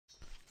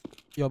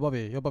Yo,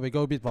 Bobby,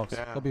 go beatbox.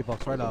 Yeah. Go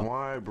beatbox right now.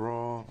 Why,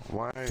 bro?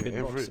 Why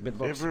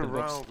every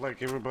round,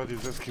 like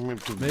everybody's asking me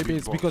to Maybe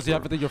it's beatbox, because you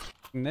bro. have it in your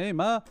name,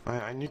 huh?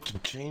 I need to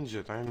change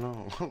it, I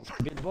know.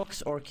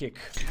 Beatbox or kick?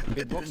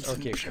 Beatbox or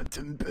kick?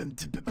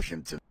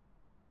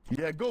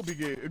 Yeah, go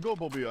Biggie, go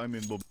Bobby, I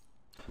mean Bobby.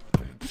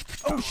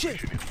 Oh shit!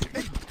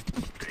 Hey.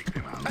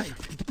 Hey.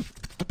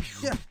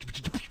 Yeah.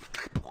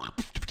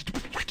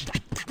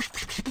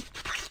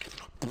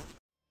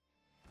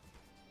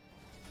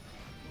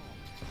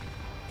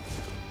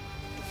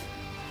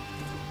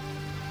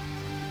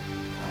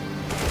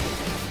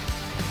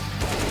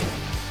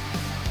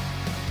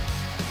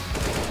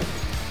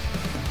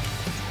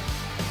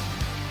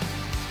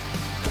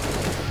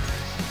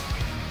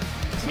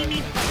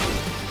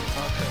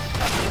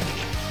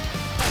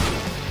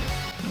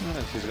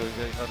 He's going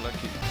very hard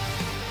lucky.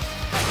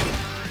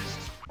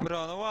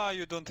 Bro, no, why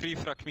you don't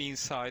refrag me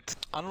inside?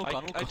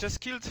 Unlock. I just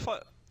killed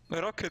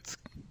rocket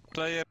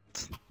player.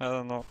 I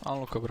don't know.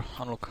 Unlock, bro.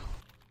 Unlock.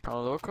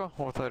 Unlock?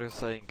 What are you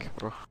saying,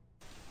 bro?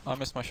 I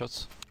missed my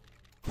shots.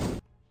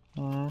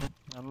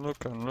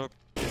 Unlock.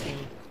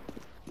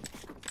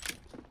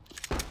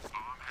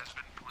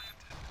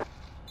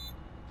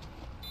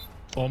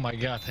 Oh my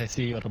god, I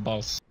see your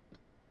boss.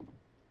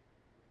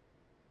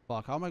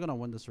 Fuck, how am I gonna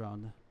win this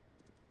round?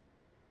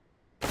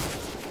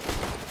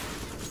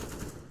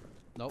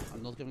 Nope,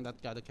 I'm not giving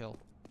that guy the kill.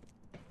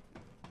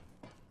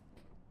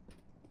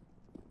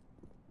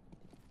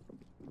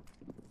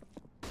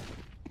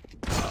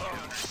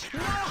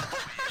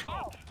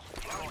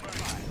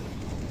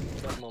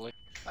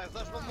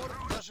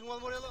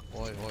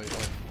 Oi.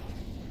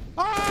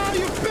 Ah,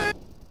 you bitch!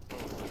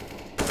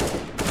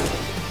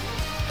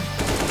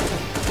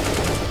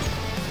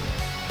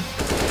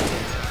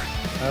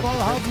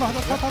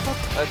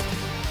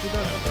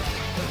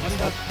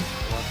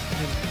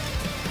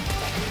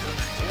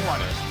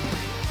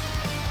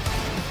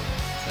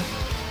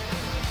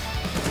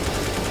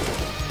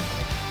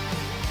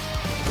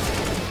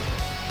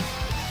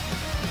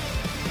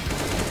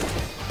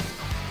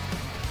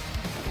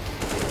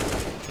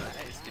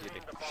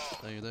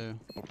 There you do.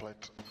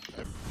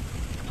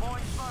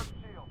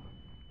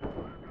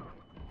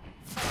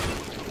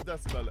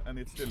 Decibel and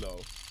it's still low.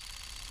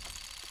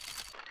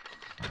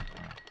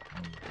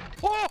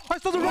 Oh! I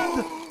saw the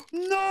red!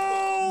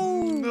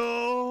 No!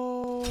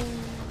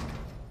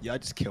 Yeah, I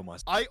just killed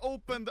myself. I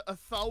opened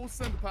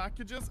 1,000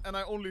 packages and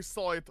I only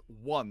saw it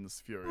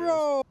once, Furious.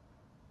 Bro!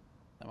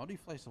 Damn, how do you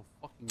fly so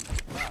fucking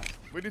fast?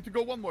 We need to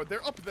go one more.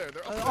 They're up there.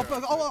 They're up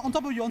there. On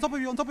top of you.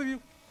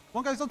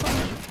 One guy's on top of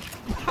you.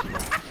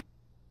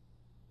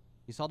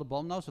 He saw the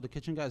bomb now, so the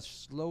kitchen guy is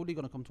slowly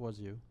gonna come towards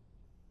you.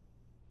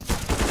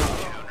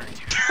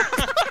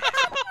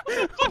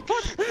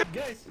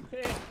 Guys,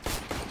 hey.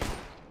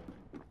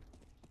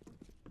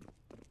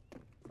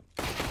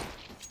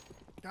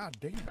 God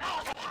damn.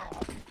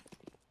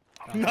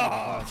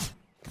 No!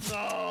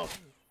 No!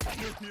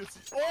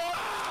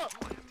 Oh!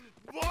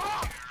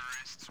 What?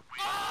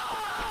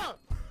 Ah!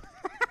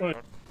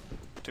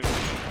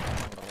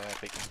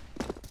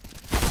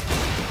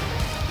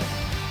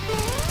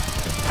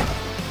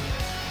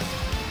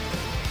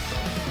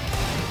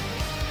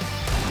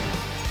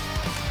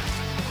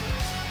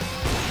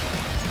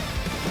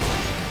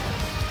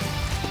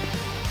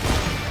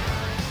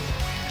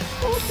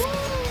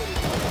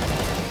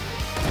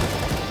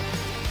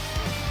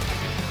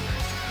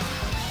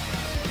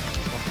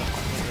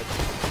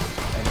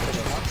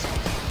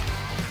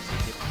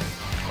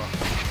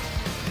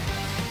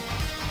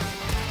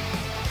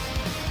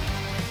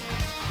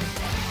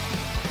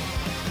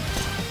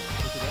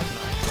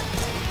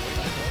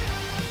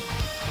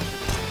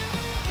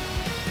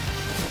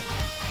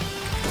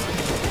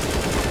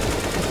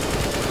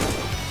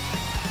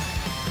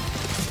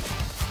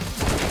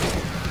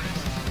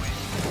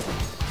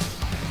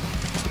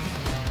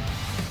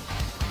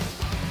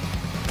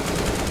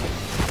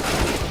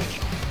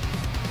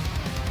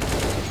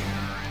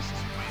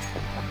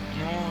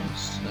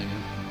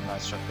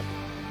 Nice shot.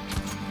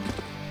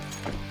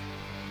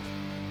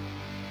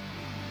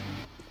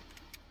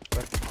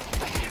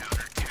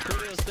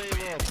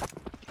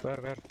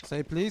 Where?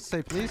 Say please.